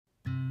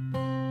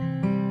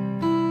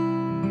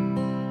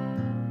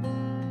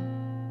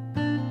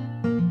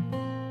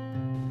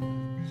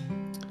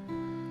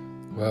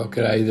Well,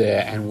 g'day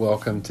there and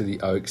welcome to the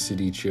Oak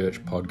City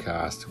Church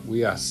podcast.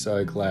 We are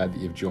so glad that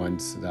you've joined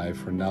us today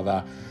for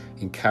another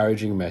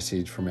encouraging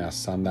message from our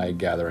Sunday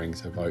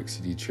gatherings of Oak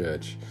City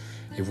Church.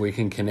 If we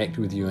can connect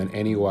with you in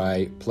any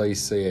way,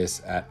 please see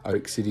us at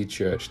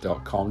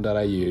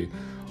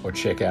oakcitychurch.com.au or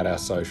check out our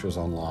socials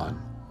online.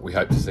 We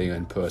hope to see you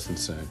in person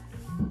soon.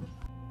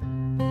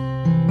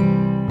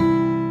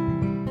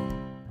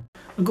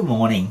 Good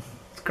morning.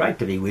 It's great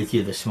to be with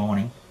you this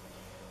morning.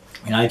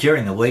 You know,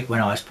 during the week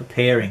when I was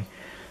preparing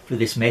for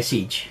this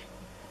message,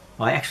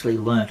 I actually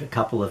learnt a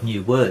couple of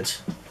new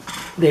words.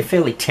 They're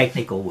fairly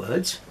technical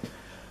words.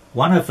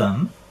 One of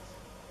them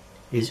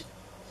is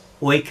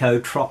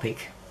oikotropic.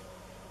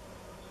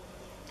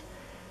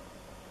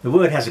 The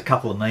word has a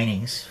couple of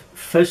meanings.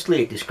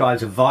 Firstly, it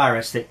describes a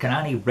virus that can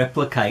only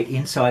replicate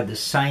inside the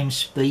same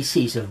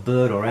species of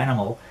bird or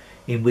animal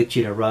in which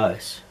it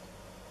arose.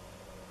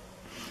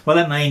 What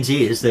that means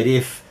is that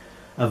if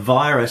a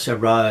virus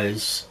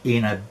arose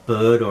in a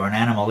bird or an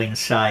animal in,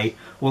 say,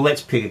 well,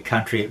 let's pick a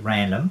country at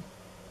random,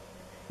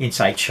 in,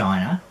 say,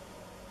 China,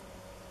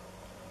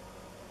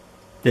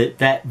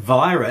 that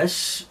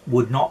virus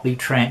would not be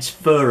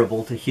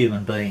transferable to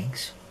human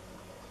beings.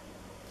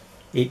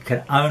 It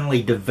can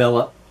only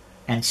develop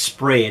and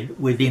spread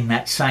within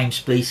that same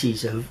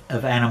species of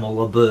animal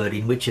or bird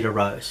in which it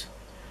arose.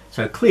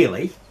 So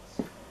clearly,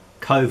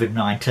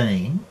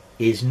 COVID-19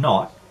 is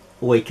not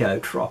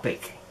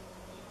oikotropic.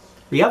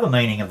 The other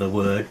meaning of the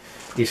word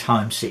is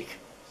homesick.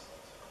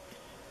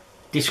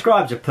 It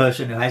describes a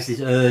person who has this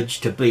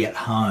urge to be at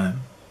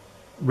home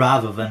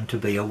rather than to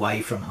be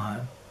away from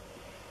home.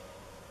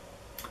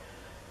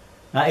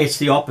 It's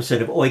the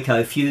opposite of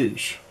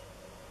oikofuge,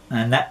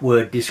 and that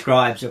word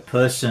describes a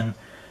person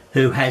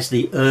who has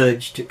the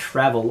urge to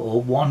travel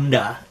or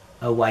wander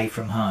away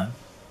from home.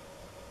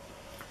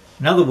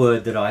 Another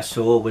word that I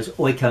saw was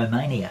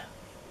oikomania.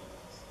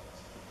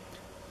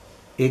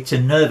 It's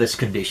a nervous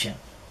condition,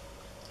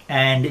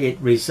 and it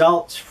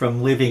results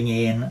from living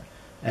in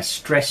a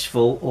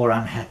stressful or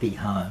unhappy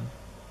home,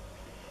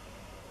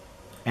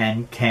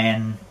 and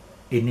can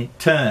in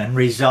turn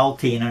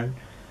result in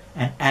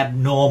an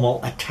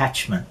abnormal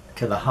attachment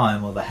to the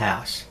home or the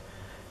house.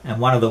 And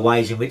one of the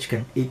ways in which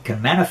it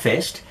can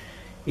manifest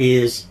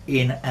is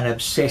in an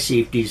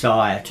obsessive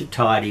desire to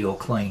tidy or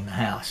clean the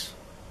house.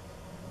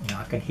 You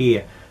know, I can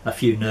hear a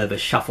few nervous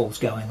shuffles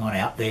going on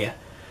out there.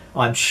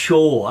 I'm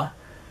sure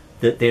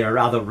that there are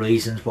other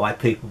reasons why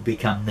people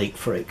become neat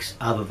freaks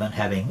other than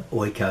having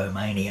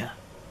oikomania.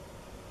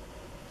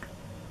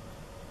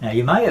 Now,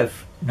 you may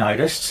have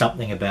noticed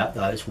something about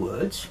those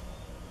words.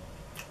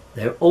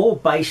 They're all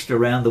based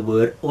around the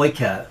word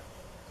oiko,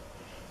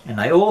 and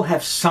they all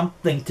have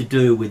something to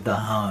do with the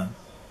home.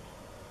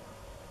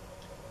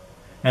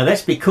 Now,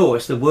 that's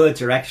because the words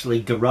are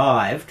actually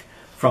derived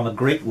from a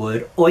Greek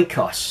word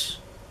oikos,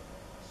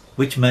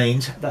 which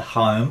means the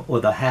home or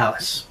the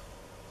house.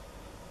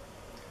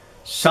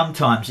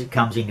 Sometimes it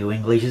comes into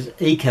English as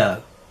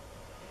eco,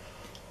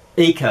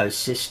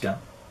 ecosystem,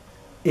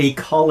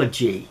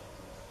 ecology,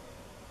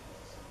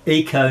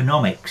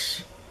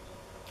 economics.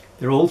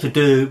 They're all to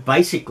do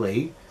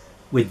basically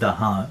with the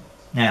home.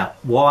 Now,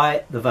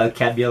 why the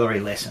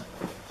vocabulary lesson?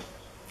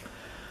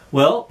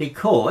 Well,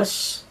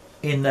 because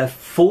in the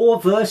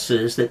 4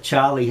 verses that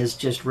Charlie has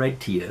just read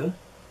to you,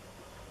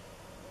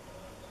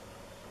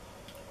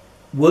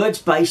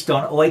 words based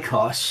on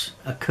oikos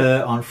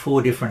occur on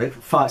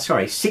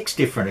 6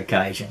 different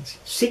occasions.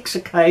 6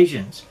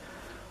 occasions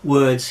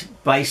words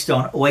based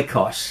on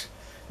oikos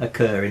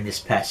occur in this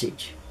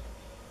passage.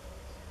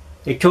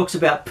 It talks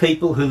about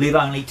people who live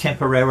only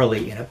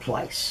temporarily in a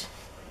place.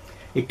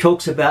 It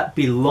talks about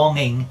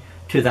belonging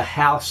to the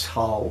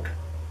household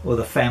or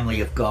the family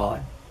of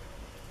God.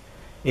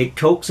 It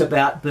talks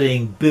about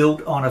being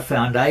built on a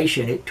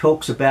foundation. It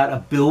talks about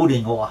a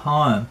building or a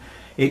home.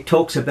 It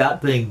talks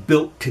about being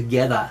built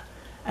together,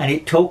 and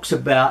it talks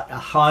about a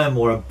home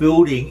or a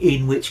building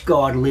in which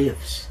God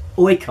lives.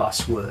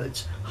 Oikos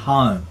words,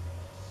 home.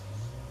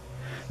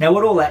 Now,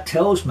 what all that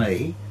tells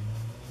me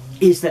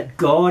is that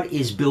God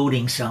is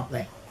building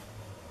something.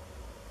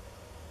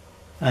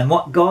 And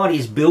what God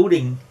is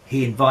building,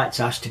 He invites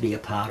us to be a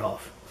part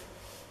of.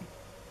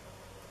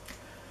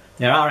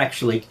 There are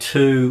actually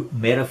 2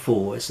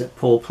 metaphors that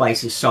Paul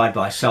places side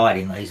by side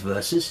in these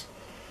verses.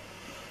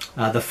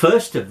 The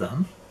first of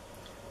them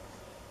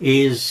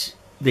is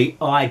the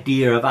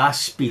idea of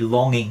us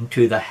belonging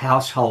to the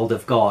household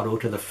of God or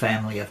to the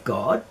family of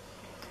God.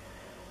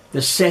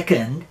 The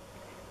second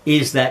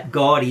is that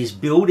God is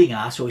building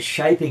us or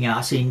shaping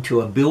us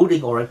into a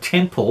building or a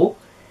temple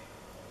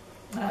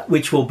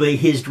which will be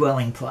His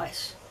dwelling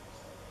place.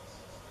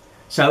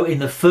 So in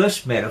the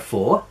first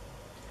metaphor,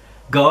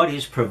 God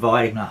is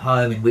providing the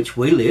home in which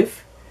we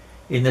live.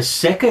 In the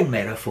second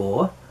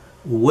metaphor,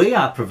 we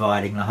are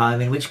providing the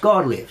home in which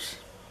God lives.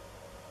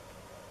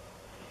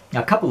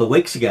 Now, a couple of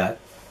weeks ago,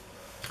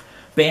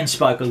 Ben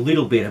spoke a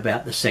little bit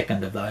about the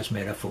second of those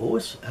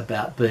metaphors,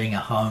 about being a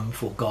home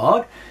for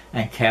God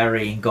and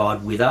carrying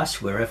God with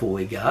us wherever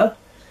we go.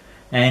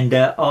 And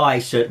I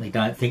certainly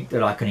don't think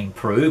that I can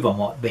improve on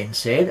what Ben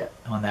said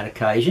on that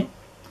occasion.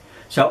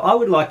 So I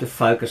would like to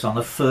focus on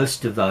the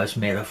first of those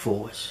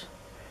metaphors,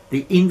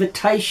 the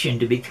invitation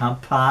to become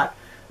part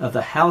of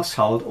the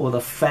household or the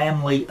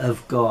family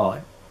of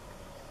God.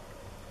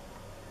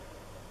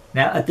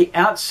 Now, at the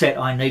outset,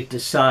 I need to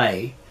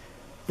say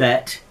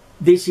that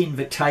this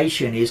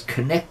invitation is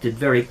connected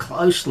very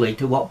closely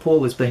to what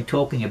Paul has been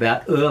talking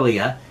about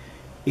earlier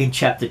in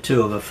chapter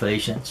 2 of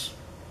Ephesians.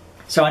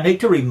 So I need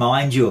to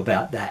remind you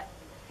about that.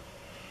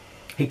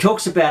 He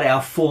talks about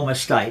our former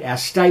state, our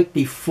state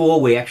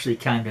before we actually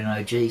came to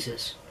know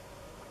Jesus.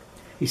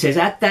 He says,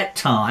 at that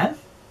time,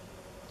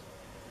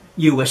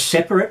 you were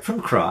separate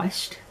from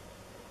Christ,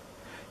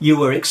 you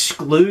were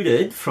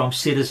excluded from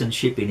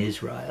citizenship in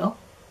Israel,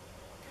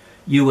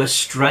 you were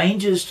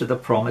strangers to the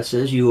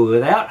promises, you were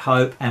without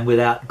hope and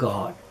without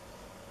God.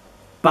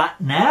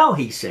 But now,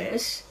 he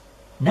says,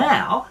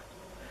 now,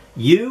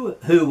 you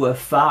who were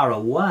far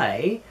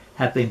away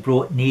have been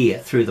brought near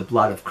through the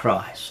blood of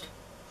Christ.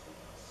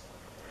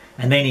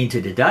 And then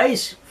into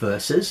today's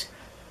verses,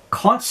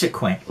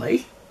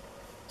 consequently,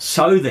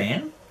 so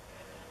then,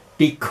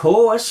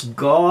 because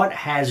God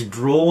has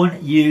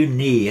drawn you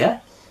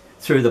near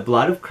through the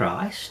blood of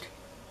Christ,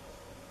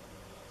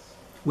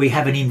 we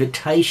have an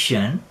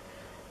invitation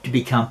to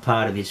become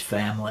part of his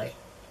family.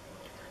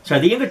 So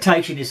the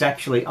invitation is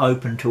actually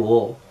open to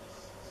all.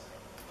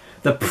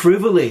 The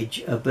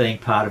privilege of being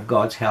part of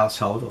God's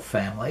household or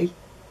family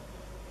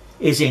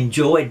is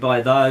enjoyed by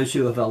those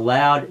who have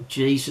allowed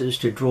Jesus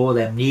to draw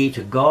them near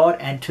to God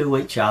and to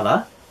each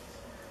other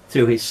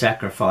through his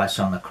sacrifice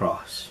on the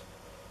cross.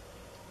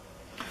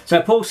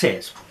 So Paul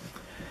says,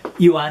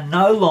 you are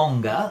no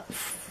longer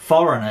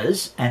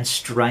foreigners and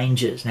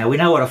strangers. Now we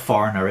know what a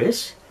foreigner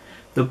is.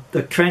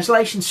 The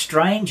translation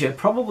stranger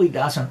probably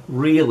doesn't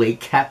really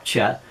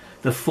capture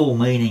the full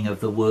meaning of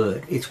the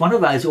word. It's one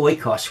of those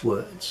oikos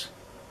words.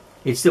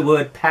 It's the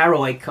word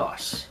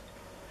paroikos.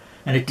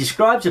 And it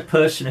describes a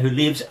person who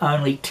lives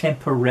only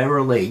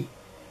temporarily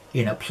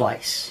in a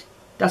place.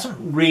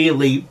 Doesn't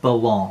really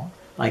belong.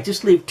 They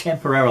just live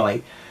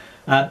temporarily.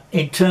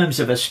 In terms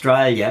of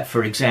Australia,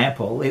 for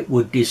example, it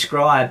would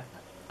describe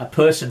a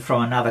person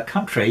from another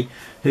country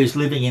who's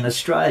living in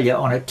Australia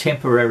on a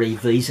temporary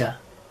visa.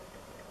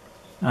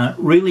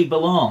 Really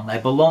belong. They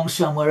belong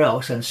somewhere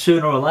else, and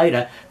sooner or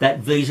later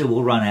that visa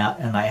will run out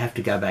and they have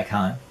to go back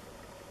home.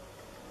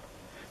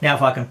 Now,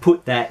 if I can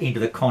put that into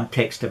the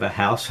context of a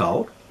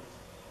household,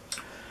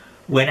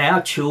 when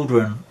our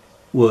children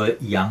were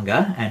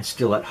younger and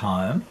still at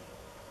home,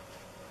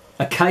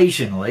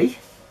 occasionally,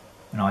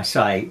 and I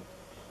say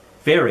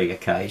very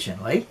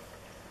occasionally,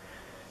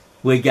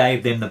 we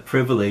gave them the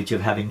privilege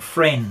of having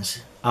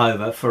friends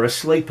over for a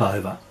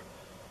sleepover.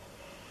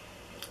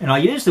 And I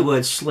use the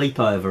word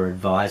sleepover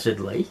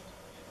advisedly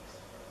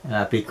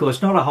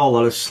because not a whole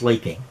lot of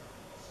sleeping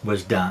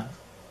was done.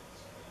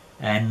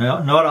 And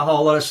not a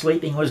whole lot of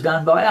sleeping was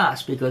done by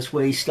us because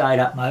we stayed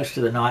up most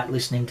of the night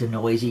listening to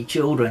noisy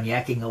children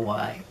yakking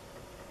away.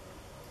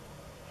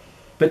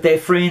 But their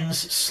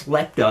friends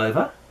slept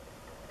over,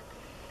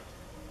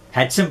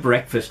 had some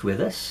breakfast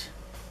with us,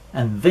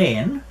 and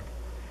then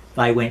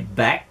they went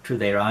back to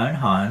their own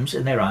homes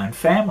and their own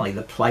family,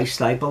 the place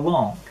they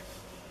belonged.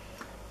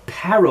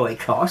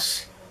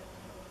 Paroikos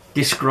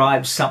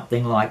describes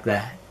something like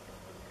that.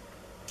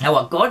 Now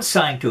what God's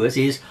saying to us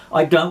is,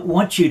 I don't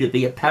want you to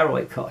be a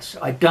paroikos.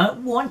 I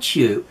don't want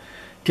you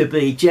to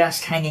be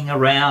just hanging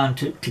around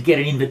to get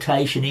an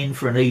invitation in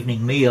for an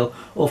evening meal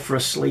or for a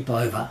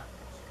sleepover.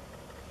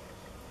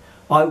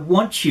 I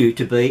want you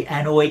to be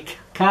an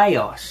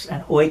oikeos,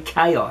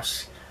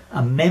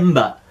 a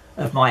member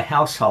of my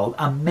household,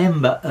 a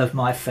member of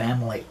my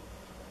family.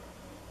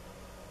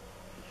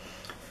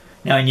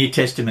 Now in New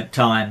Testament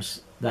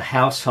times, the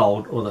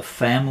household or the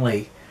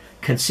family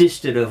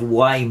consisted of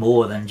way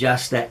more than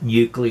just that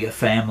nuclear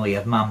family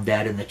of mum,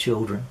 dad and the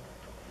children.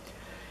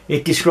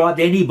 It described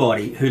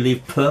anybody who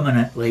lived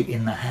permanently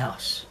in the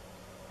house.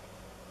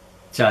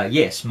 So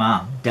yes,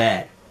 mum,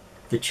 dad,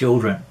 the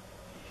children.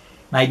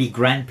 Maybe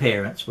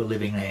grandparents were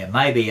living there.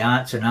 Maybe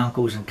aunts and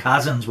uncles and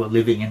cousins were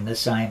living in the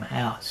same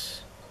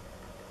house.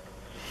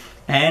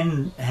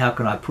 And how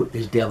can I put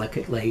this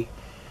delicately?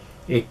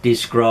 It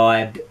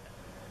described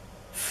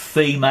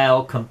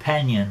female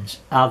companions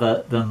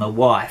other than the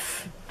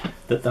wife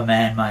that the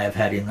man may have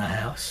had in the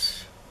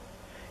house.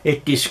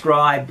 It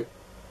described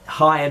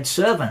hired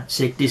servants,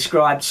 it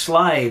described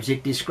slaves,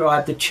 it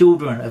described the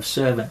children of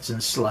servants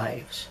and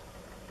slaves.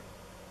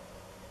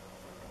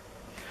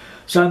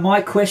 So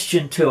my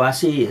question to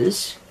us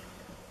is,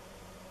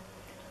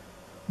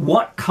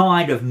 what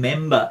kind of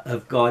member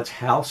of God's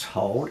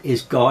household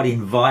is God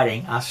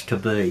inviting us to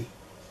be?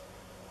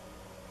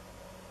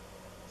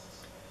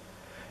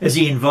 Is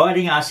he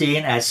inviting us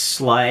in as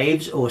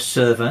slaves or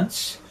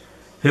servants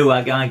who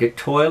are going to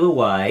toil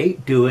away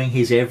doing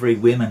his every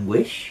whim and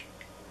wish?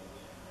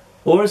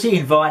 Or is he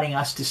inviting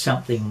us to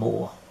something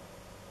more?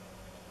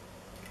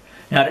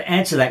 Now to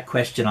answer that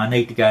question, I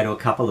need to go to a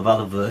couple of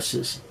other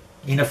verses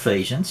in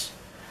Ephesians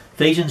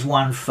Ephesians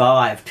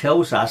 1:5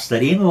 tells us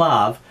that in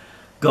love,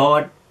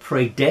 God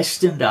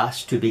predestined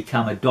us to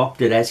become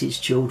adopted as his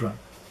children.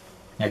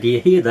 Now, do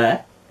you hear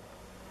that?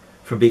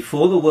 From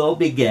before the world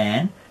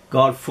began,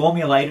 God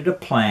formulated a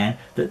plan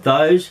that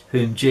those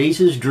whom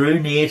Jesus drew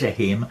near to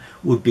him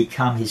would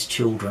become his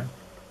children.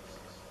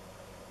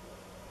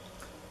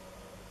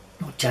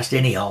 Not just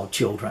any old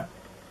children.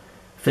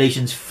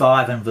 Ephesians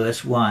 5 and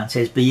verse 1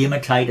 says, "Be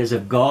imitators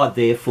of God,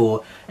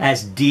 therefore,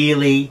 as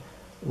dearly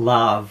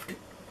loved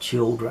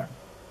children."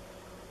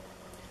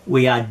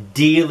 We are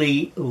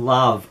dearly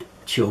loved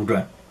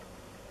children.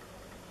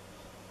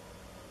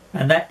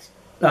 And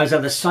those are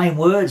the same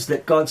words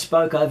that God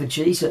spoke over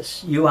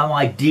Jesus. "You are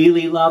my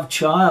dearly loved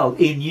child.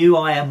 In you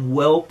I am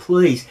well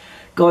pleased."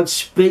 God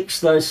speaks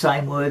those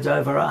same words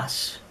over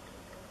us.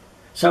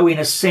 So in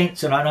a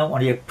sense, and I don't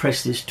want to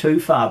press this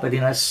too far, but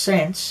in a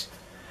sense,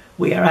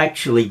 we are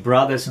actually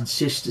brothers and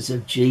sisters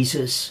of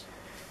Jesus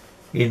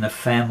in the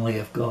family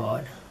of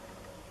God.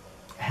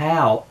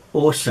 How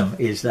awesome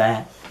is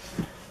that?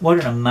 What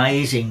an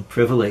amazing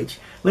privilege.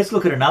 Let's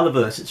look at another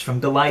verse. It's from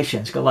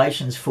Galatians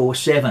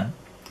 4:7.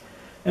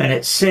 And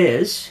it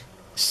says,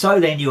 "So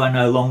then you are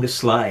no longer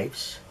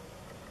slaves,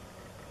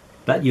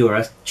 but you are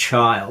a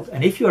child.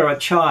 And if you are a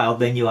child,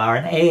 then you are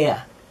an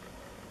heir.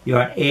 You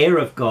are an heir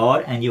of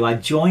God, and you are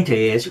joint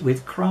heirs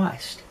with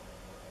Christ."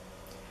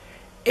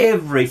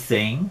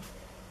 Everything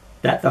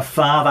that the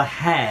Father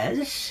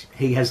has,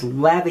 he has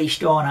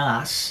lavished on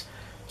us,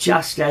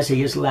 just as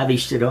he has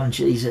lavished it on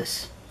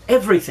Jesus.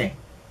 Everything.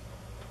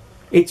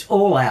 It's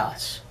all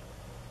ours.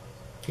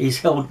 He's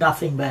held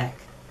nothing back.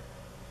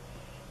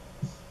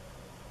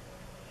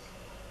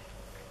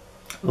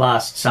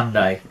 Last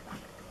Sunday,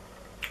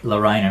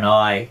 Lorraine and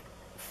I,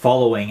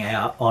 following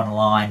our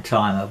online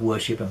time of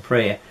worship and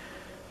prayer,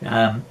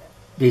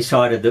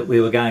 decided that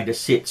we were going to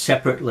sit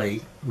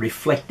separately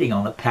reflecting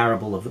on the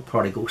parable of the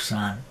prodigal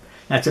son.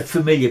 Now, it's a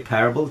familiar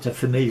parable, it's a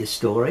familiar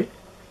story,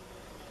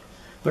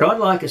 but I'd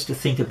like us to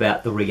think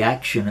about the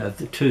reaction of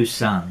the two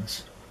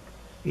sons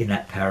in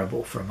that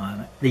parable for a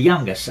moment. The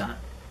younger son,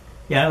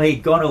 you know,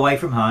 he'd gone away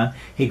from home,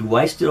 he'd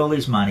wasted all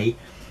his money,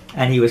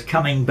 and he was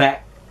coming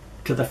back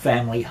to the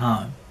family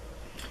home.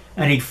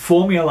 And he'd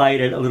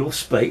formulated a little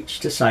speech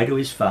to say to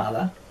his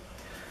father,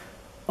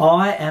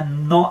 "I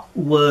am not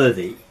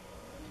worthy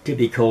to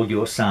be called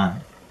your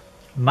son.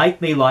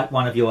 Make me like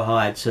one of your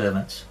hired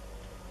servants."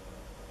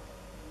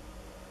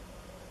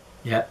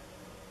 Yep,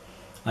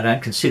 I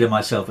don't consider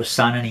myself a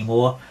son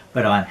anymore,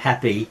 but I'm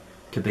happy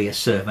to be a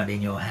servant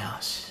in your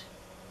house.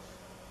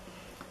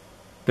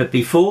 But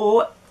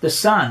before the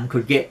son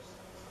could get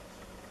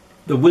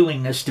the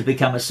willingness to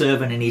become a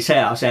servant in his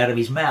house out of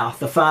his mouth,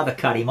 the father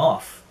cut him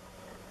off.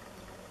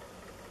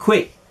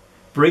 "Quick,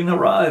 bring the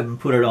robe and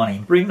put it on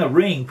him. Bring the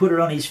ring, put it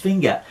on his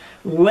finger.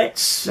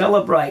 Let's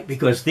celebrate,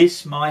 because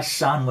this my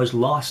son was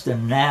lost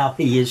and now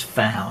he is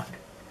found."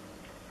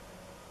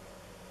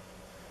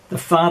 The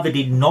father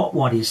did not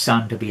want his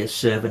son to be a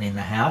servant in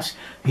the house.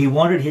 He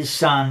wanted his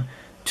son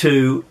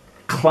to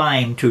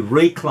claim, to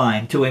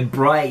reclaim, to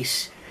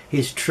embrace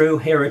his true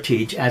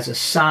heritage as a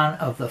son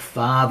of the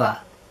Father.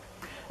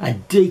 A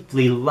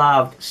deeply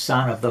loved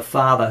son of the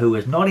Father who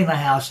was not in the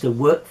house to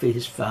work for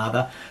his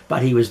father,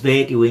 but he was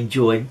there to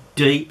enjoy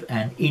deep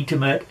and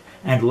intimate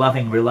and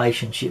loving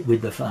relationship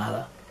with the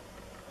Father.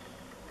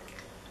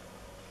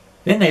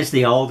 Then there's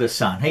the older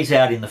son. He's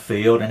out in the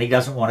field and he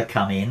doesn't want to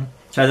come in.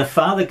 So the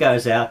father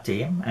goes out to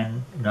him,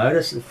 and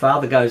notice the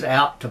father goes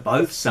out to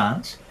both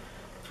sons.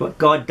 It's what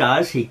God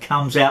does. He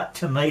comes out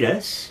to meet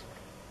us.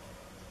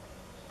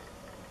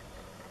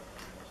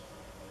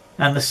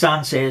 And the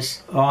son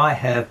says, "I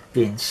have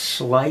been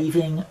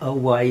slaving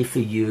away for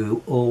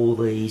you all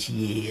these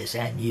years,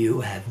 and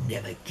you have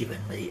never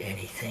given me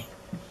anything."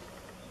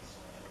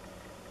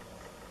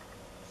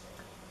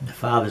 And the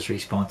father's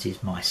response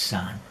is, "My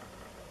son,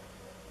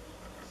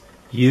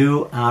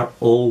 you are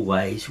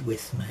always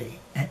with me,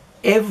 and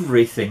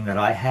everything that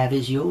I have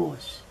is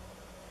yours."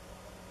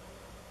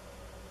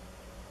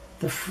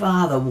 The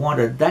father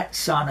wanted that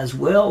son as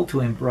well to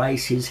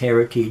embrace his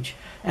heritage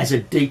as a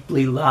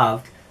deeply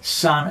loved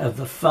son of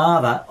the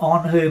Father,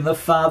 on whom the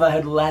Father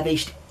had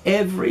lavished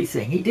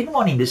everything. He didn't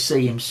want him to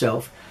see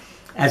himself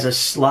as a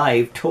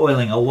slave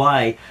toiling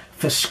away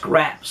for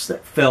scraps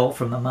that fell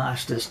from the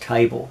master's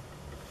table.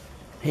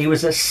 He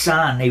was a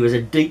son, he was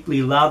a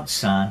deeply loved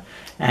son,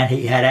 and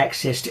he had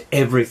access to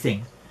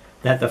everything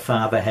that the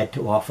Father had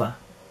to offer.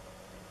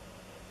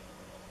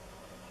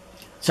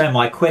 So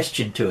my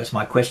question to us,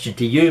 my question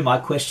to you, my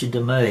question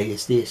to me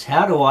is this: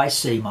 how do I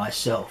see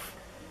myself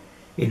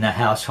in the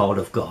household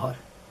of God?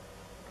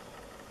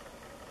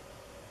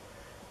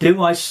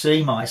 Do I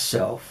see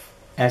myself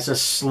as a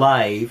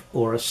slave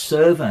or a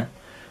servant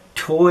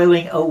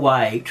toiling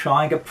away,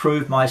 trying to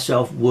prove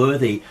myself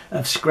worthy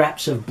of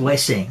scraps of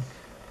blessing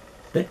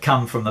that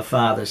come from the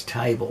Father's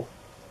table?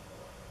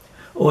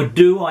 Or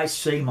do I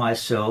see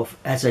myself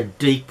as a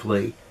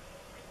deeply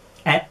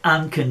and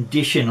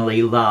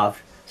unconditionally loved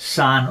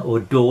son or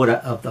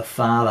daughter of the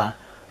Father,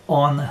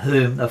 on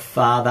whom the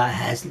Father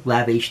has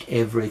lavished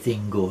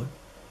everything good?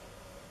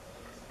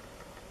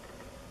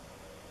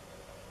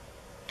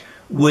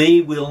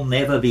 We will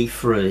never be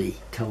free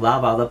to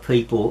love other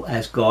people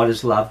as God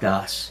has loved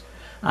us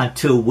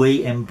until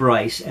we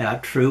embrace our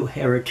true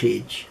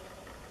heritage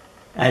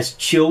as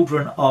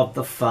children of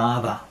the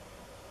Father,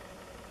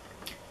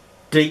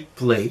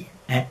 deeply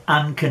and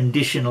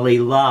unconditionally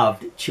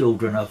loved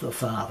children of the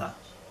Father.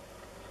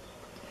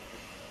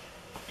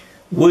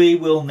 We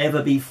will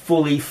never be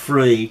fully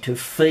free to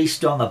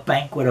feast on the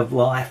banquet of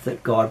life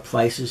that God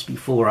places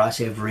before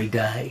us every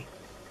day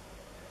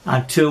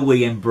until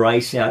we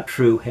embrace our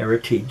true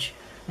heritage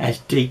as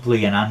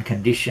deeply and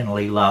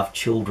unconditionally loved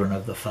children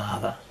of the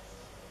Father.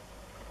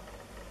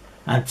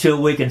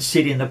 Until we can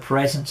sit in the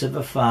presence of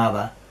the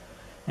Father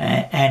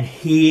and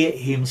hear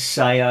him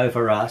say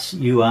over us,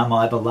 "You are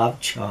my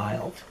beloved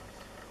child.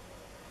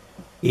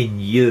 In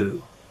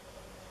you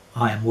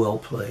I am well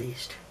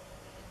pleased."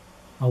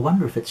 I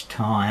wonder if it's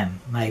time,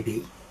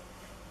 maybe,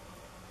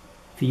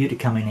 for you to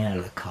come in out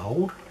of the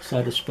cold,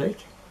 so to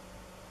speak.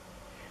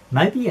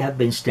 Maybe you have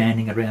been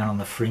standing around on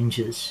the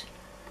fringes,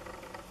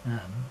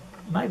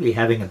 maybe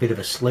having a bit of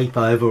a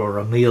sleepover or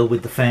a meal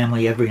with the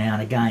family every now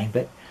and again,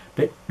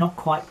 but not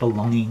quite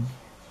belonging.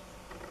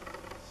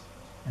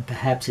 And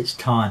perhaps it's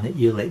time that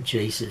you let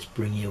Jesus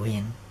bring you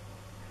in,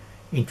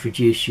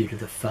 introduce you to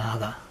the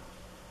Father,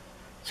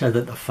 so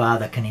that the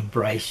Father can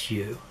embrace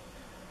you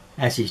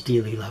as his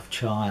dearly loved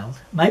child.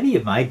 Maybe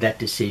you've made that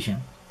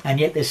decision, and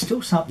yet there's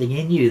still something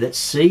in you that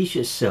sees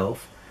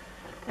yourself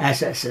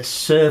as a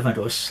servant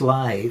or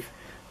slave,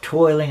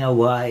 toiling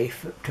away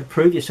to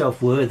prove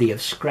yourself worthy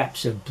of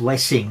scraps of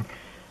blessing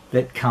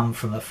that come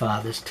from the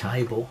Father's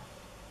table.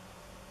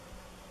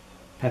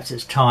 Perhaps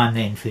it's time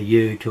then for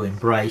you to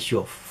embrace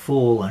your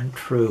full and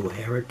true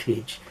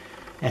heritage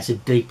as a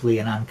deeply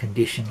and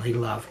unconditionally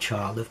loved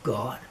child of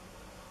God.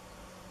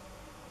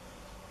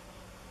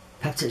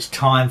 Perhaps it's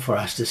time for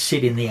us to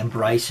sit in the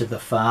embrace of the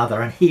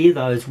Father and hear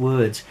those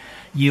words,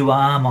 "You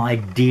are my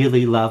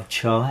dearly loved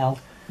child.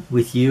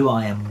 With you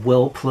I am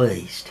well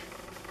pleased."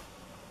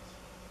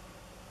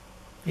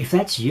 If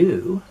that's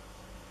you,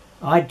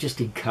 I'd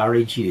just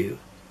encourage you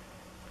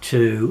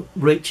to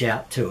reach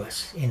out to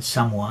us in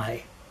some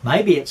way.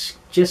 Maybe it's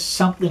just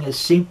something as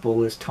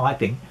simple as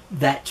typing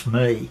 "That's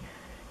me"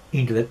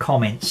 into the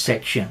comments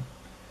section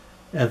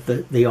of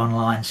the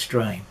online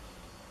stream.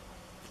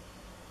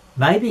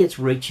 Maybe it's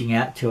reaching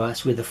out to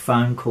us with a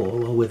phone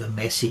call or with a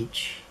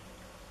message.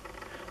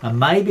 And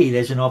maybe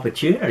there's an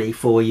opportunity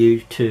for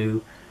you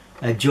to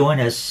join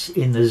us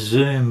in the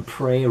Zoom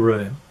prayer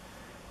room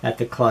at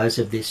the close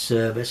of this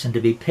service and to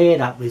be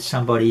paired up with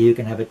somebody who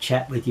can have a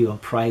chat with you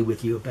and pray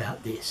with you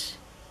about this.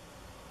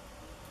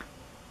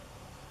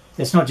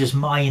 That's not just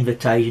my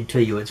invitation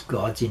to you, it's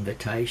God's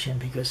invitation,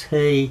 because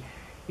he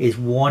is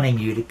wanting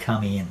you to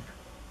come in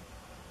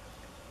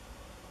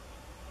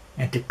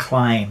and to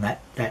claim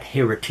that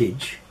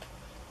heritage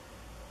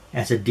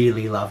as a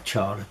dearly loved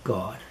child of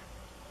God.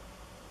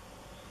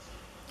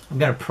 I'm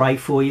going to pray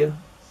for you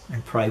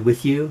and pray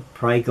with you,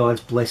 pray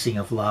God's blessing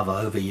of love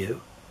over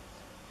you,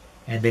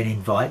 and then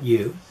invite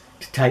you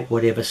to take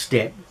whatever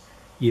step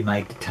you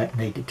may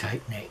need to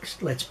take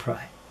next. Let's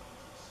pray.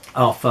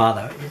 Oh,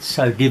 Father, it's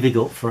so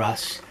difficult for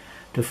us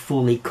to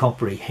fully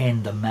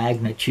comprehend the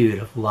magnitude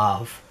of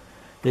love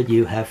that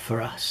you have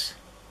for us.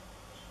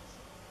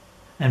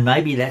 And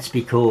maybe that's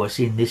because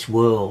in this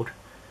world,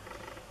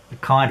 the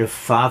kind of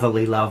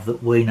fatherly love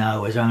that we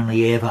know is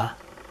only ever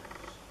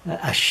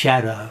a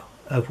shadow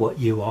of what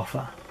you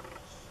offer.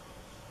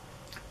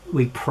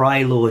 We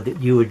pray, Lord,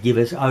 that you would give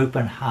us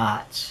open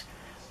hearts,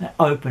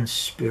 open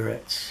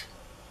spirits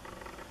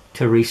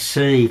to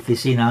receive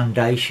this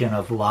inundation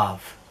of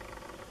love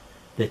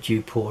that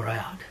you pour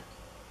out.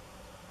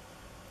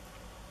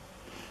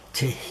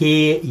 To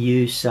hear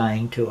you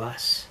saying to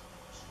us,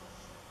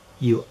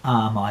 "You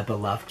are my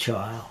beloved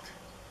child.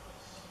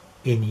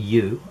 In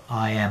you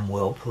I am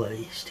well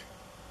pleased."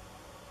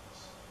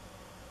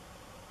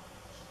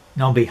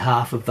 And on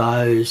behalf of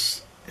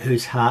those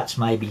whose hearts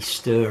may be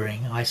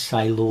stirring, I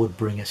say, Lord,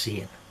 bring us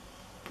in.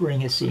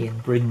 Bring us in,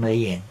 bring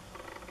me in.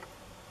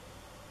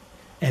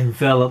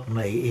 Envelop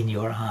me in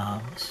your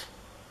arms.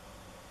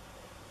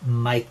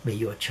 Make me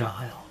your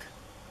child.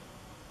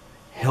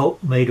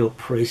 Help me to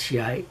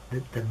appreciate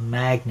the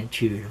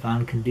magnitude of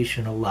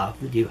unconditional love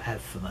that you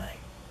have for me.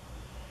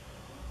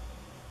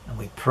 And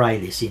we pray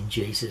this in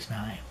Jesus'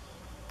 name.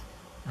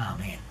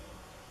 Amen.